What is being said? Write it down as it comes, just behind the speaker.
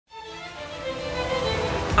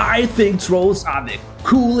I think trolls are the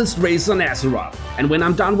coolest race on Azeroth, and when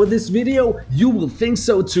I'm done with this video, you will think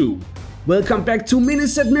so too. Welcome back to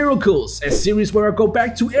Miniset Miracles, a series where I go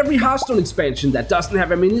back to every Hearthstone expansion that doesn't have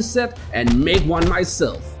a miniset and make one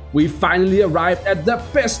myself. We finally arrived at the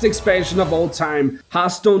best expansion of all time,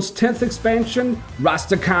 Hearthstone's 10th expansion,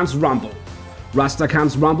 Rastakhan's Rumble.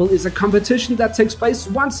 Rastakhan's Rumble is a competition that takes place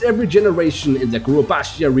once every generation in the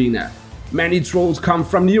Gurubashi arena. Many trolls come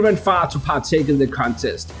from near and far to partake in the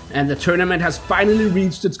contest, and the tournament has finally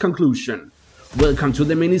reached its conclusion. Welcome to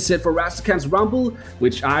the mini-set for Rastakhan's Rumble,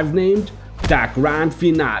 which I've named the Grand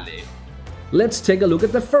Finale. Let's take a look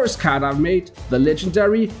at the first card I've made, the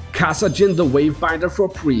legendary Kassadin the Wavebinder for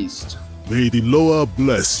Priest. May the Loa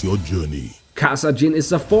bless your journey. Kassadin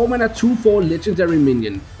is a 4-mana 2/4 legendary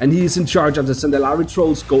minion, and he is in charge of the Zandalari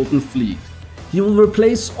Troll's Golden Fleet. He will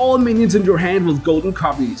replace all minions in your hand with golden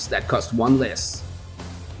copies that cost 1 less.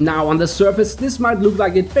 Now on the surface this might look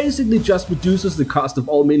like it basically just reduces the cost of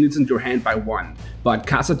all minions in your hand by 1, but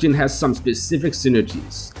Kassadin has some specific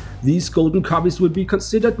synergies. These golden copies would be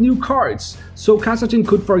considered new cards, so Kassadin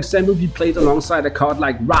could for example be played alongside a card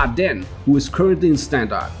like Raden, who is currently in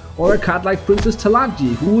Standard, or a card like Princess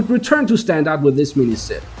Talanji, who would return to Standard with this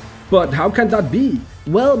mini-set. But how can that be?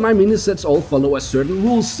 Well, my mini-sets all follow a certain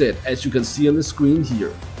rule set, as you can see on the screen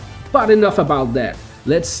here. But enough about that,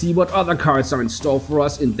 let's see what other cards are in store for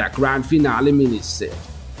us in the Grand Finale mini-set.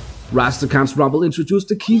 Rastakhan's Rumble introduced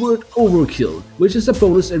the keyword Overkill, which is a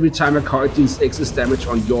bonus every time a card deals excess damage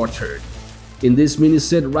on your turn. In this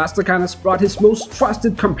mini-set, Rastakhan has brought his most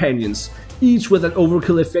trusted companions, each with an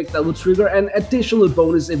overkill effect that will trigger an additional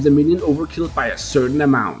bonus if the minion overkilled by a certain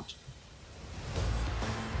amount.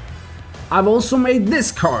 I've also made this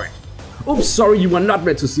card. Oops, sorry, you were not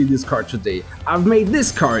meant to see this card today. I've made this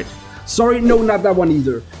card. Sorry, no, not that one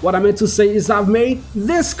either. What I meant to say is I've made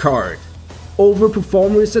this card.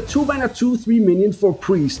 Overperformer is a 2-mana 2/3 minion for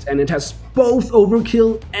Priest, and it has both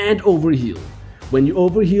Overkill and Overheal. When you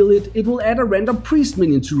overheal it, it will add a random Priest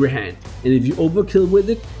minion to your hand, and if you overkill with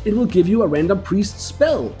it, it will give you a random Priest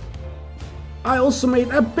spell. I also made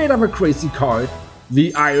a bit of a crazy card,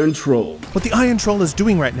 the Iron Troll. What the Iron Troll is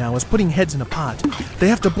doing right now is putting heads in a pot. They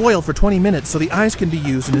have to boil for 20 minutes so the eyes can be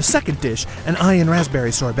used in a second dish, an eye and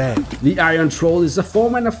raspberry sorbet. The Iron Troll is a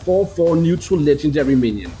 4-mana 4/4 neutral legendary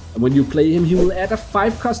minion. And when you play him, he will add a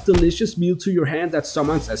 5-cost delicious meal to your hand that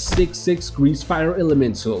summons a 6/6 Greasefire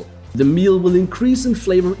Elemental. The meal will increase in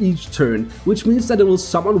flavor each turn, which means that it will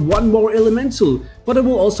summon 1 more elemental, but it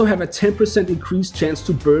will also have a 10% increased chance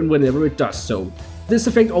to burn whenever it does so. This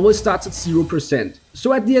effect always starts at 0%,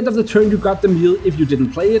 so at the end of the turn you got the meal. If you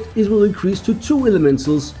didn't play it, it will increase to 2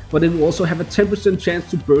 elementals, but it will also have a 10% chance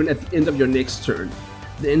to burn at the end of your next turn.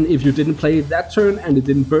 Then if you didn't play it that turn and it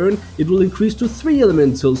didn't burn, it will increase to 3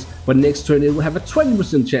 elementals, but next turn it will have a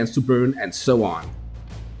 20% chance to burn, and so on.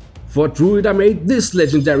 For Druid I made this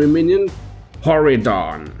legendary minion,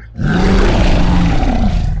 Horidon.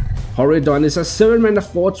 Horidon is a 7-mana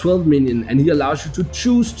 4/12 minion, and he allows you to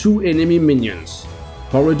choose 2 enemy minions.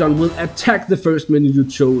 Horidon will attack the first minion you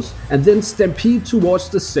chose and then stampede towards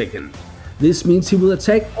the second. This means he will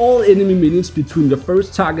attack all enemy minions between the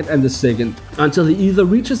first target and the second, until he either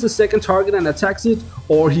reaches the second target and attacks it,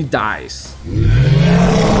 or he dies.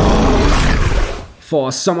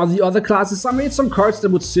 For some of the other classes, I made some cards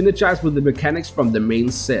that would synergize with the mechanics from the main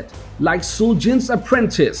set, like Zul'Jin's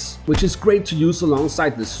Apprentice, which is great to use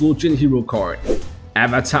alongside the Zul'Jin hero card.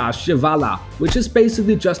 Avatar Shivala, which is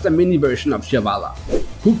basically just a mini version of Shivala.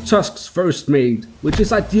 Hooktusk's First Mate, which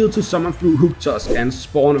is ideal to summon through Hooktusk and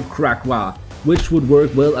Spawn of Krakwa, which would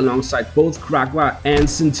work well alongside both Krakwa and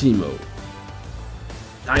Sintimo.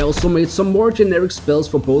 I also made some more generic spells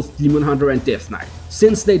for both Demon Hunter and Death Knight,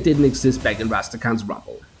 since they didn't exist back in Rastakhan's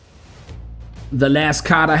Rumble. The last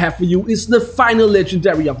card I have for you is the final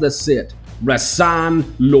legendary of the set, Rastakhan,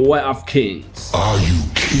 Lord of Kings. Are you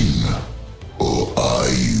king, or are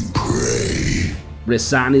you prey?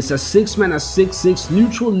 Rastakhan is a 6-mana 6/6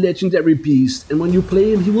 neutral legendary beast, and when you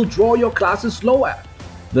play him he will draw your class's Loa.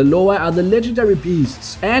 The Loa are the legendary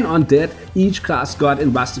beasts and undead each class got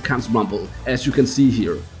in Rastakhan's Rumble, as you can see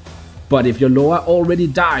here. But if your Loa already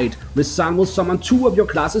died, Rastakhan will summon 2 of your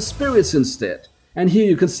class's spirits instead. And here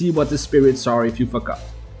you can see what the spirits are if you forgot.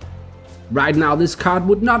 Right now this card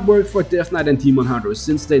would not work for Death Knight and Demon Hunter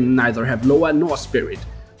since they neither have Loa nor spirit,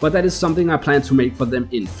 but that is something I plan to make for them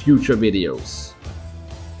in future videos.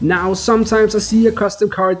 Now sometimes I see a custom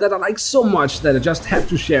card that I like so much that I just have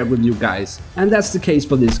to share it with you guys, and that's the case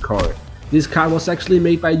for this card. This card was actually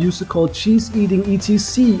made by a user called Cheese Eating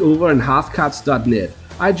ETC over on Hearthcards.net.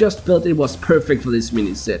 I just felt it was perfect for this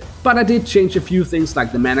mini set, but I did change a few things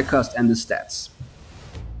like the mana cost and the stats.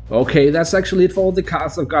 Okay, that's actually it for all the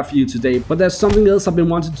cards I've got for you today, but there's something else I've been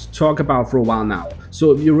wanting to talk about for a while now,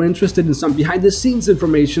 so if you're interested in some behind the scenes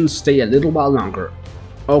information, stay a little while longer.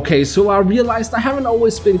 Okay, so I realized I haven't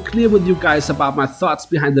always been clear with you guys about my thoughts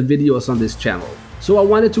behind the videos on this channel, so I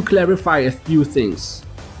wanted to clarify a few things.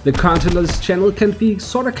 The content of this channel can be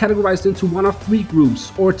sort of categorized into one of three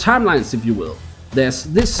groups, or timelines if you will. There's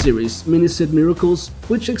this series, Mini-Set Miracles,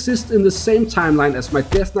 which exists in the same timeline as my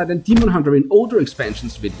Death Knight and Demon Hunter in older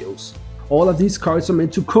expansions videos. All of these cards are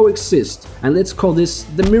meant to coexist, and let's call this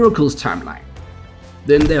the Miracles timeline.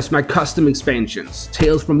 Then there's my custom expansions,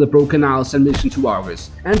 Tales from the Broken Isles and Mission to Argus,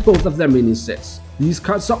 and both of their mini-sets. These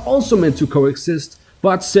cards are also meant to coexist,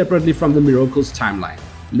 but separately from the Miracles timeline.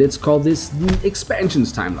 Let's call this the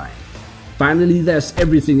Expansions timeline. Finally, there's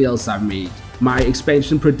everything else I've made. My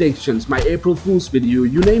expansion predictions, my April Fool's video,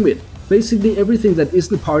 you name it. Basically everything that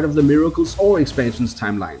isn't part of the Miracles or Expansions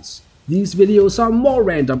timelines. These videos are more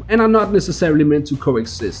random and are not necessarily meant to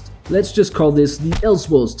coexist. Let's just call this the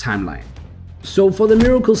Elseworlds timeline. So for the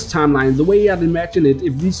Miracles timeline, the way I'd imagine it,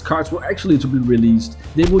 if these cards were actually to be released,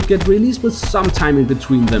 they would get released with some time in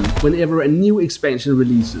between them whenever a new expansion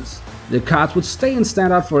releases. The cards would stay in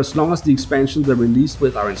standard for as long as the expansions they're released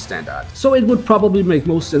with are in standard, so it would probably make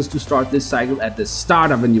most sense to start this cycle at the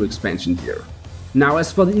start of a new expansion year. Now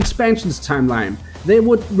as for the expansions timeline, they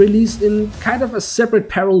would release in kind of a separate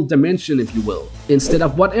parallel dimension if you will, instead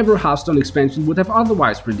of whatever Hearthstone expansion would have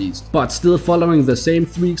otherwise released, but still following the same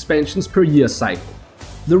 3 expansions per year cycle.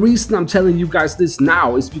 The reason I'm telling you guys this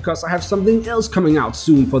now is because I have something else coming out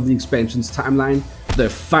soon for the expansions timeline, the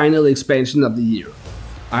final expansion of the year.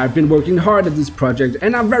 I've been working hard at this project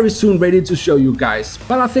and I'm very soon ready to show you guys,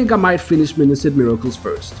 but I think I might finish Mini-Set Miracles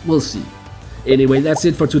first, we'll see. Anyway, that's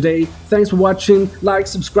it for today, thanks for watching, like,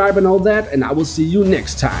 subscribe and all that, and I will see you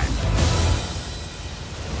next time.